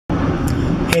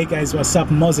Hey guys, what's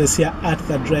up? Moses here at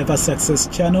the Driver Success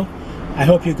channel. I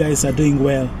hope you guys are doing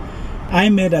well. I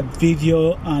made a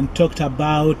video and talked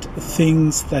about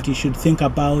things that you should think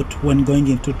about when going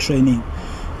into training.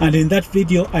 And in that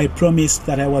video, I promised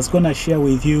that I was going to share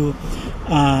with you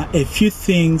a few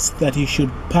things that you should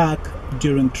pack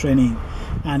during training.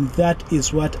 And that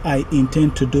is what I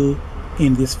intend to do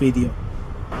in this video.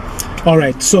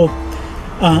 Alright, so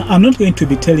I'm not going to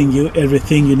be telling you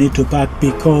everything you need to pack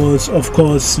because of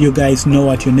course you guys know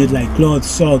what you need, like clothes,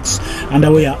 socks,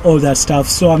 underwear, all that stuff.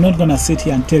 So I'm not gonna sit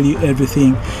here and tell you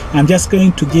everything. I'm just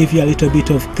going to give you a little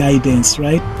bit of guidance,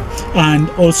 right?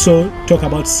 And also talk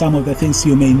about some of the things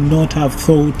you may not have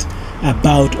thought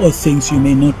about or things you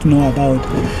may not know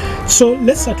about. So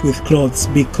let's start with clothes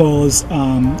because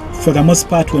for the most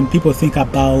part when people think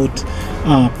about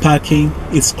packing,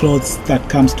 it's clothes that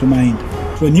comes to mind.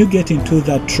 When you get into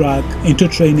the truck, into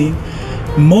training,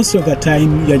 most of the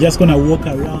time you're just going to walk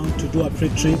around to do a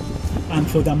pre-trip, and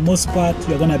for the most part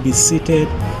you're going to be seated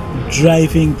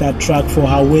driving that truck for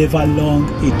however long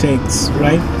it takes,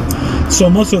 right?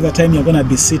 So most of the time you're going to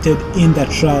be seated in the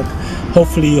truck.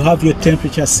 Hopefully you have your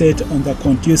temperature set on the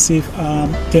conducive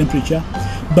temperature,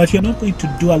 but you're not going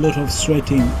to do a lot of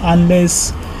sweating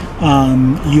unless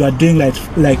you are doing like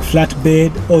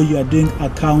flatbed, or you are doing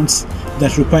accounts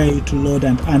that require you to load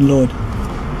and unload.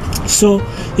 So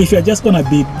if you're just going to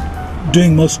be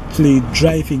doing mostly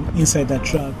driving inside the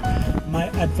truck, my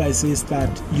advice is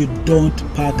that you don't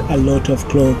pack a lot of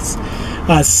clothes.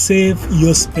 Save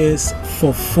your space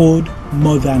for food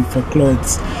more than for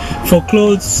clothes. For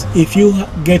clothes, if you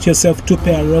get yourself 2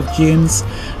 pairs of jeans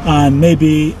and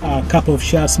maybe a couple of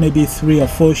shirts, maybe 3 or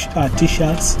 4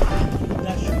 t-shirts,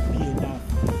 that should be enough.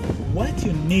 What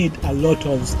you need a lot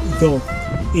of though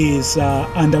is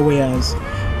underwears.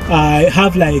 I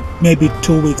have like maybe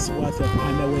 2 weeks worth of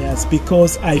underwears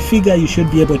because I figure you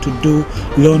should be able to do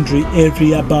laundry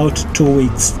every about 2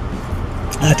 weeks.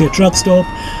 At a truck stop,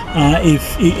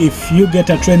 if you get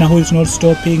a trainer who is not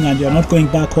stopping and you're not going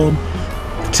back home,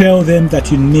 tell them that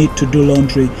you need to do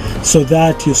laundry so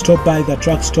that you stop by the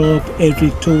truck stop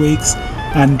every 2 weeks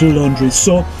and do laundry.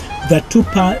 So the 2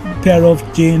 pair of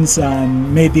jeans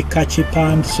and maybe khaki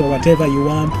pants or whatever you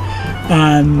want,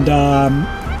 and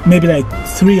maybe like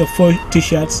 3 or 4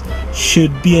 t-shirts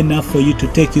should be enough for you to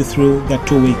take you through the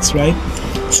 2 weeks, right?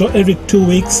 So every 2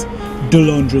 weeks do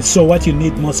laundry. So what you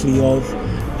need mostly of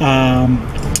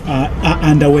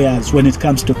underwears when it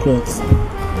comes to clothes.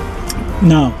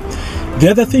 Now the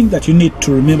other thing that you need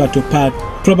to remember to pack,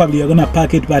 probably you're gonna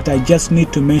pack it, but I just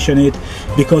need to mention it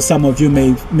because some of you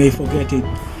may forget it.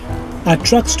 At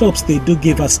truck stops they do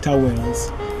give us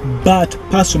towels, but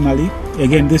personally,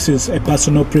 again this is a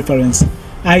personal preference,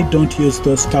 I don't use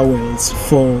those towels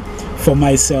for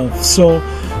myself. So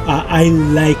I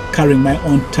like carrying my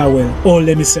own towel, or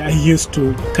let me say I used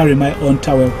to carry my own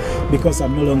towel because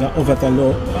I'm no longer over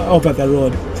the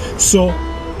road. So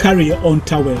carry your own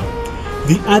towel.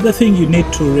 The other thing you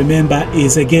need to remember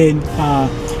is, again,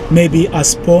 maybe a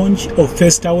sponge or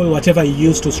face towel, whatever you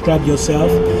use to scrub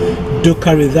yourself, do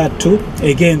carry that too.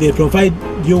 Again, they provide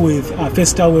you with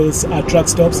face towels at truck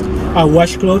stops.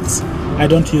 Washcloths, I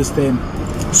don't use them.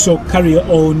 So carry your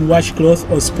own washcloth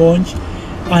or sponge.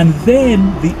 And then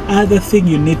the other thing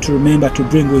you need to remember to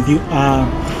bring with you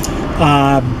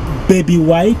are baby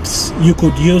wipes. You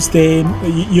could use them,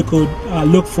 you could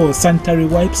look for sanitary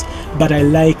wipes, but I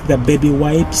like the baby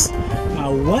wipes.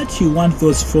 What you want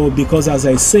those for, because as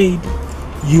I said,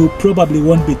 you probably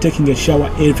won't be taking a shower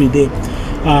every day.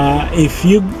 If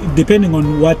you, depending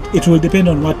on what, it will depend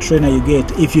on what trainer you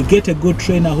get. If you get a good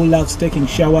trainer who loves taking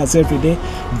showers every day,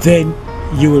 then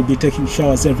you will be taking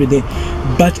showers every day.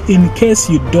 But in case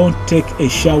you don't take a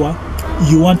shower,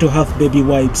 you want to have baby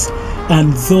wipes,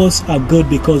 and those are good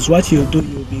because what you'll do,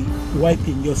 you'll be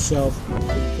wiping yourself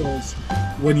with those.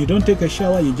 When you don't take a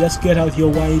shower, you just get out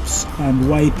your wipes and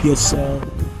wipe yourself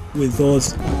with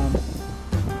those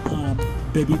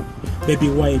baby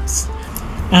wipes.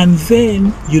 And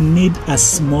then you need a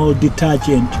small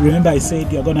detergent. Remember I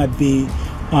said you're gonna be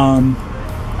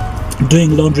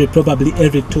doing laundry probably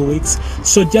every 2 weeks,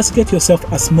 so just get yourself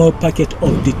a small packet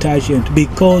of detergent,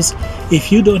 because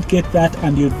if you don't get that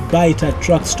and you buy it at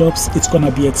truck stops, it's gonna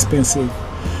be expensive.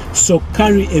 So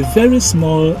carry a very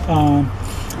small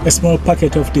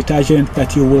packet of detergent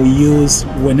that you will use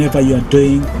whenever you are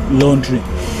doing laundry.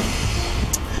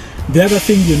 The other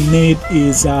thing you need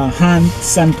is hand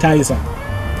sanitizer.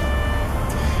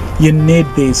 You need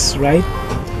this, right?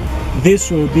 This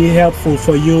will be helpful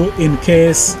for you in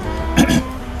case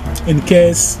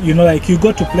you know, like you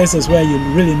go to places where you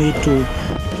really need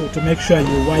to make sure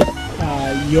you wipe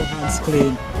your hands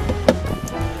clean.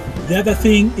 The other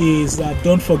thing is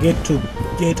don't forget to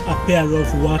get a pair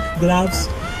of work gloves,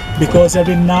 because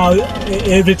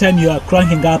every time you are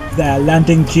cranking up the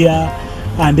landing gear,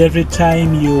 and every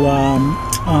time you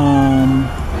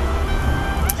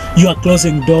are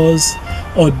closing doors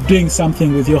or doing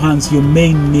something with your hands, you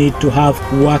may need to have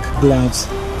work gloves.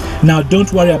 Now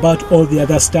don't worry about all the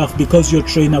other stuff, because your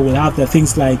trainer will have the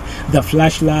things like the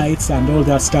flashlights and all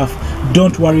that stuff.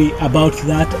 Don't worry about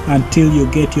that until you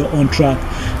get your own truck,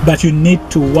 but you need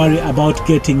to worry about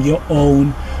getting your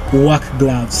own work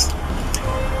gloves.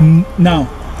 Now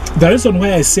the reason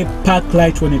why I say park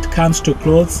light when it comes to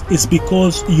clothes is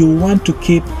because you want to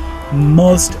keep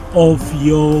most of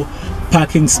your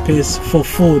parking space for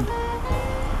food.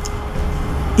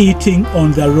 Eating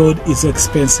on the road is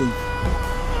expensive.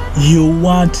 You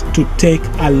want to take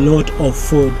a lot of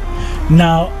food.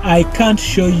 Now I can't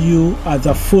show you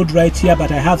the food right here, but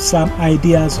I have some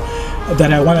ideas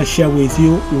that I want to share with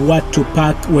you what to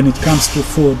pack when it comes to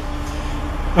food.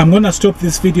 I'm gonna stop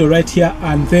this video right here,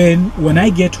 and then when I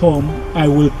get home I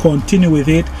will continue with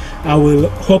it. I will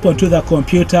hop onto the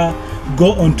computer,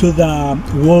 go onto the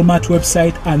Walmart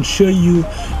website and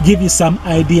give you some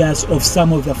ideas of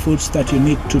some of the foods that you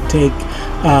need to take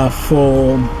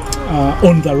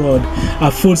on the road,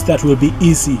 foods that will be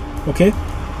easy. Okay,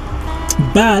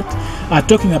 but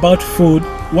talking about food,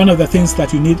 one of the things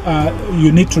that you need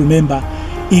to remember,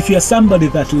 if you're somebody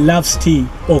that loves tea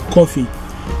or coffee,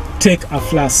 take a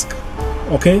flask.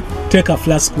 Okay, take a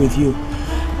flask with you.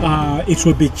 It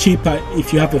will be cheaper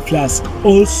if you have a flask.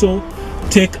 Also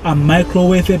take a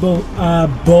microwavable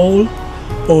bowl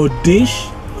or dish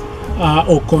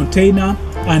or container,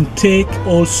 and take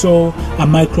also a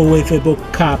microwavable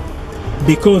cup,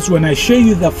 because when I show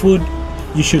you the food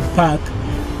you should pack,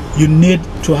 you need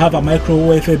to have a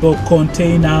microwavable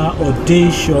container or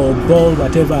dish or bowl,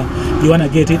 whatever you want to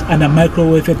get it, and a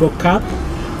microwavable cup,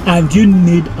 and you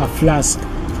need a flask.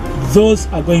 Those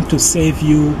are going to save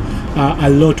you a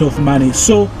lot of money.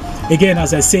 So again,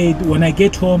 as I said, when I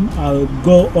get home I'll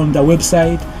go on the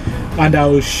website and I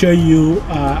will show you,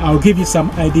 I'll give you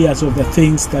some ideas of the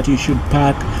things that you should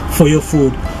pack for your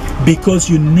food, because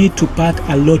you need to pack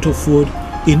a lot of food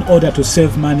in order to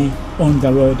save money on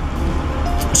the road.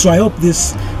 So I hope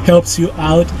this helps you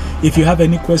out. If you have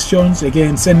any questions,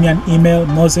 again, send me an email,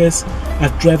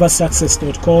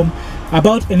 moses@driversuccess.com,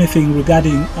 about anything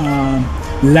regarding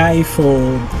life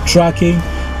or trucking,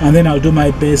 and then I'll do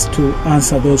my best to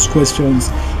answer those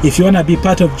questions. If you want to be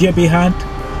part of JB Hunt,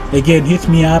 again, hit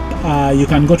me up. You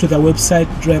can go to the website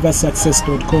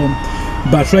driversuccess.com,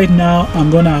 but right now I'm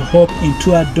gonna hop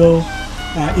into a door.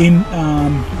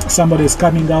 Somebody is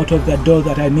coming out of the door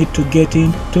that I need to get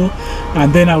into,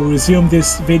 and then I'll resume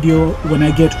this video when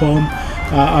I get home.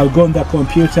 I'll go on the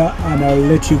computer and I'll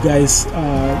let you guys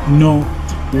know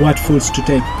what foods to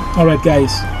take. Alright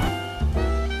guys.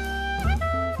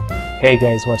 Hey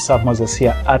guys, what's up? Moses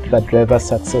here at the Driver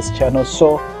Success channel.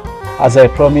 So as I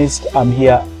promised, I'm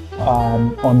here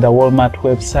on the Walmart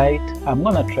website. I'm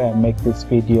gonna try and make this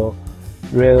video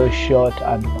real short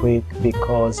and quick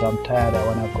because I'm tired. I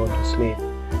want to go to sleep.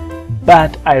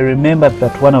 But I remembered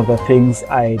that one of the things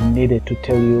I needed to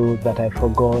tell you that I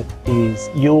forgot is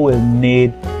you will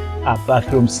need a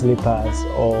bathroom slippers,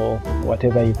 or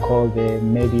whatever you call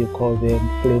them. Maybe you call them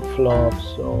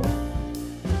flip-flops or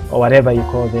whatever you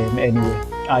call them. Anyway,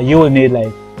 you will need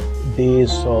like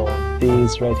this or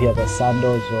these right here, the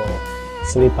sandals or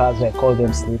slippers. I call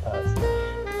them slippers.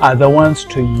 Are the ones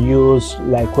to use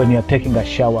like when you're taking a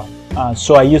shower.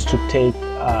 So I used to take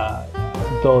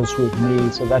those with me,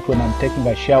 so that when I'm taking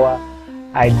a shower,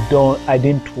 I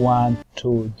didn't want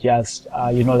to just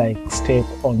like step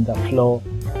on the floor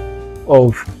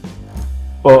of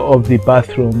the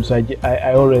bathrooms.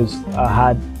 I always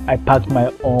I packed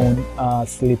my own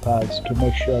slippers to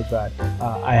make sure that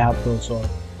I have those on.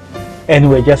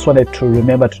 Anyway, just wanted to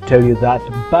remember to tell you that.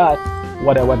 But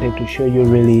what I wanted to show you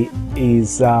really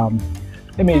is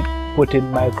let me put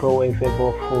in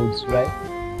microwavable foods, right?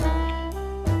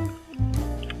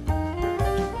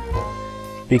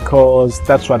 Because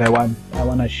that's what I want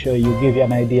to show you, give you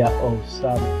an idea of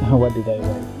some what did I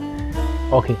write?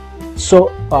 Okay, so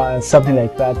something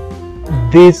like that.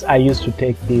 This I used to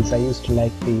take these, I used to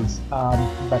like these,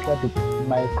 but what did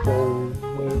microwave?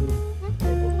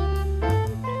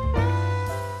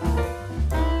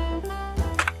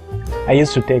 I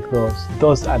used to take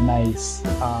those are nice,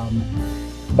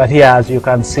 but here, as you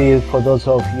can see, for those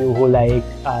of you who like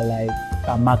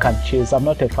mac and cheese, I'm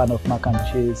not a fan of mac and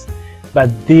cheese, but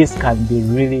these can be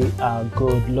really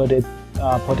good. Loaded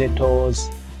potatoes,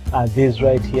 these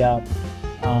right here,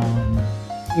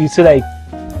 you see, like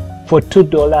for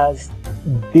 $2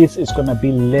 this is going to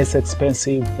be less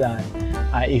expensive than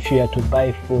if you had to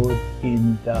buy food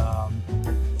in the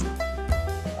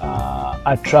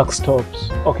at truck stops.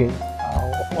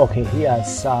 Okay, here are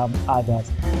some others.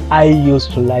 I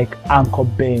used to like Uncle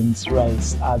Ben's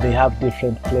rice. They have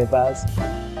different flavors.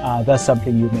 That's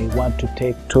something you may want to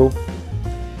take too.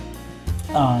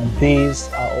 These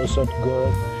are also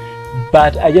good,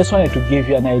 but I just wanted to give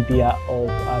you an idea of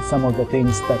some of the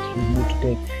things that you need to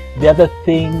take. The other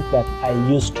thing that I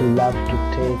used to love to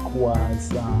take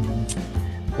was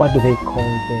what do they call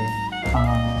them?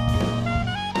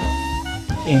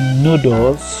 In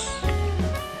noodles.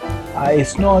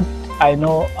 It's not, I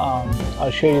know,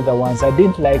 I'll show you the ones. I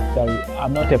didn't like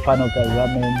I'm not a fan of the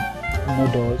ramen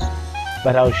noodles,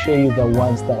 but I'll show you the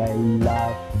ones that I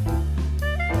love,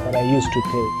 that I used to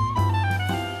take.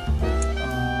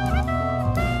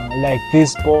 Like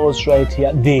these balls right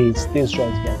here, these right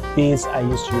here, these I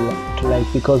used to like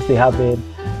because they have them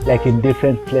like in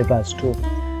different flavors too.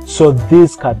 So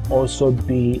this can also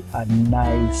be a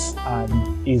nice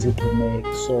and easy to make.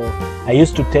 So I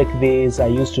used to take these. I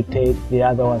used to take the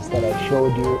other ones that I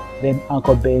showed you. Then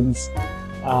Uncle Ben's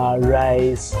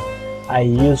rice. I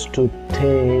used to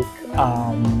take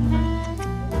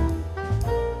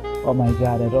oh my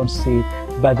god, I don't see it.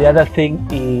 But the other thing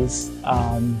is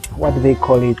what do they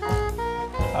call it?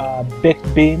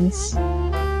 Baked beans.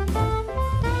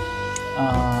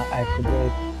 I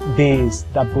forget. These,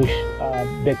 the bush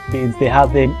baked beans, they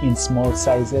have them in small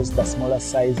sizes, the smaller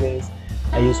sizes.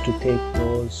 I used to take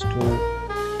those too.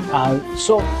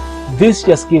 So this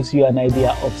just gives you an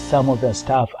idea of some of the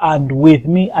stuff. And with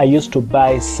me, I used to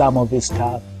buy some of this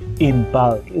stuff in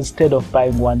bulk instead of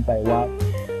buying one by one.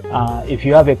 If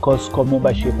you have a Costco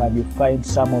membership and you find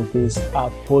some of these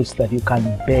foods that you can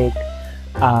bake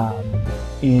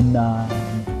in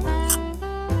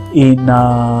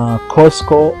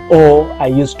Costco, or I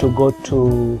used to go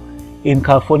to, in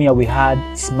California we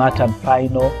had Smart and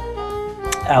Final.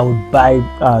 I would buy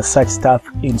such stuff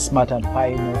in Smart and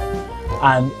Final,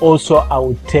 and also I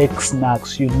would take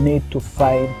snacks. You need to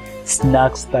find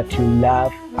snacks that you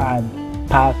love and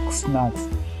pack snacks.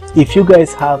 If you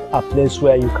guys have a place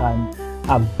where you can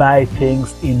buy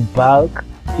things in bulk,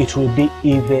 it will be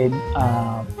even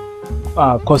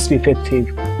cost effective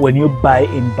when you buy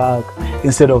in bulk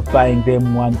instead of buying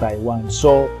them one by one.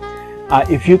 So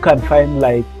if you can find,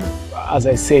 like as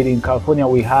I said, in California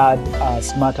we had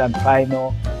Smart and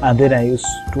Final, and then I used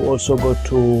to also go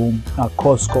to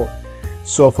Costco.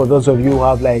 So for those of you who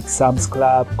have like Sam's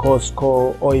Club,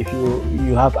 Costco, or if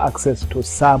you have access to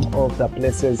some of the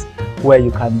places where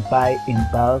you can buy in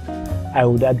bulk, I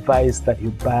would advise that you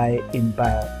buy in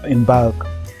bulk.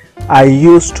 I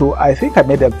used to, I think I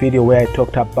made a video where I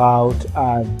talked about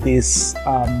this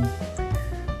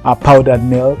powdered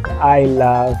milk. I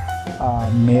love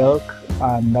milk,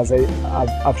 and as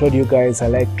I've told you guys, I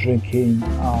like drinking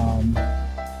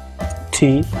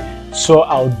tea. So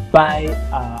I would buy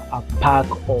a pack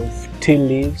of tea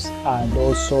leaves, and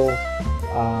also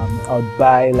I would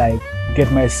buy, like,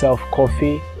 get myself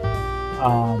coffee,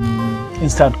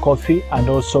 instant coffee, and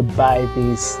also buy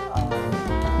this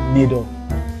needle.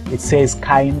 It says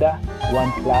Kinda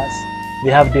 1+.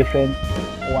 They have different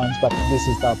ones, but this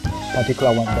is the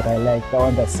particular one that I like, the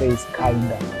one that says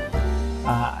Kinda.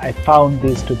 I found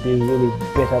this to be really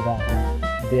better than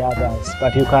the others,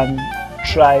 but you can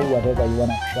try whatever you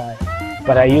want to try.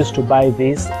 But I used to buy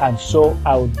this, and so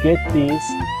I would get this,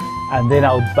 and then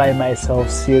I would buy myself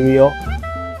cereal.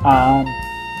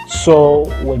 So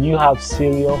when you have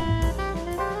cereal,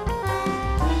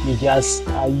 you just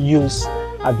use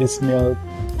this milk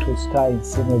to stir in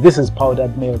cereal. This is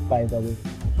powdered milk, by the way.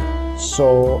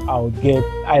 So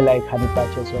I like honey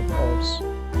patches of oats.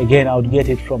 Again, I would get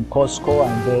it from Costco,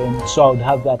 and then so I would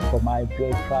have that for my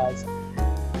breakfast.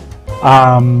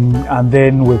 And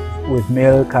then with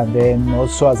milk, and then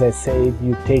also, as I said,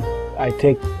 I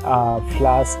take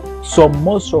flask. So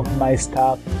most of my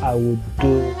stuff I would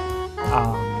do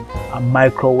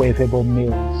microwavable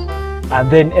meals, and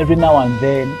then every now and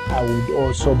then I would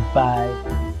also buy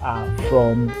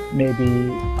from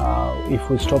maybe if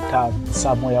we stopped at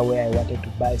somewhere where I wanted to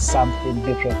buy something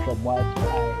different from what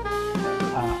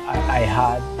I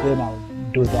had, then I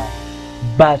would do that.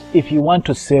 But if you want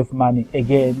to save money,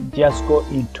 again, just go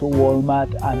into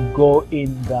Walmart and go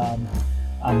in the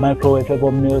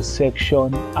microwavable meals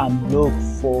section and look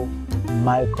for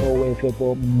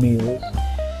microwavable meals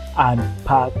and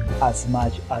pack as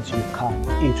much as you can.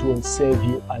 It will save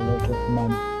you a lot of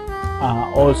money.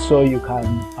 Also, you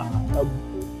can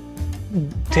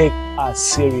take a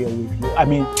cereal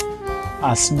with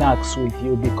you, snacks with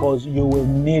you, because you will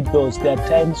need those. There are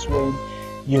times when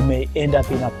You may end up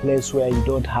in a place where you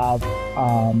don't have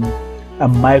a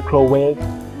microwave,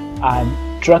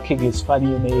 and trucking is funny.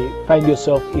 You may find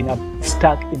yourself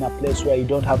stuck in a place where you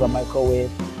don't have a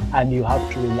microwave, and you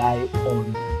have to rely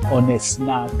on a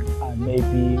snack and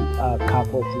maybe a cup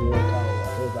of water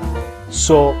or whatever.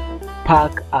 So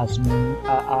pack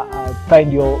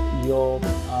find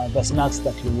the snacks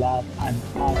that you love and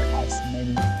pack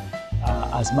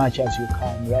as much as you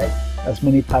can, right? As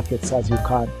many packets as you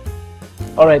can.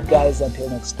 Alright guys, until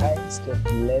next time, stay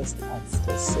blessed and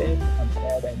stay safe. I'm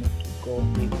tired, I need to go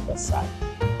meet the sun.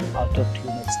 I'll talk to you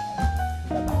next time.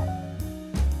 Bye bye.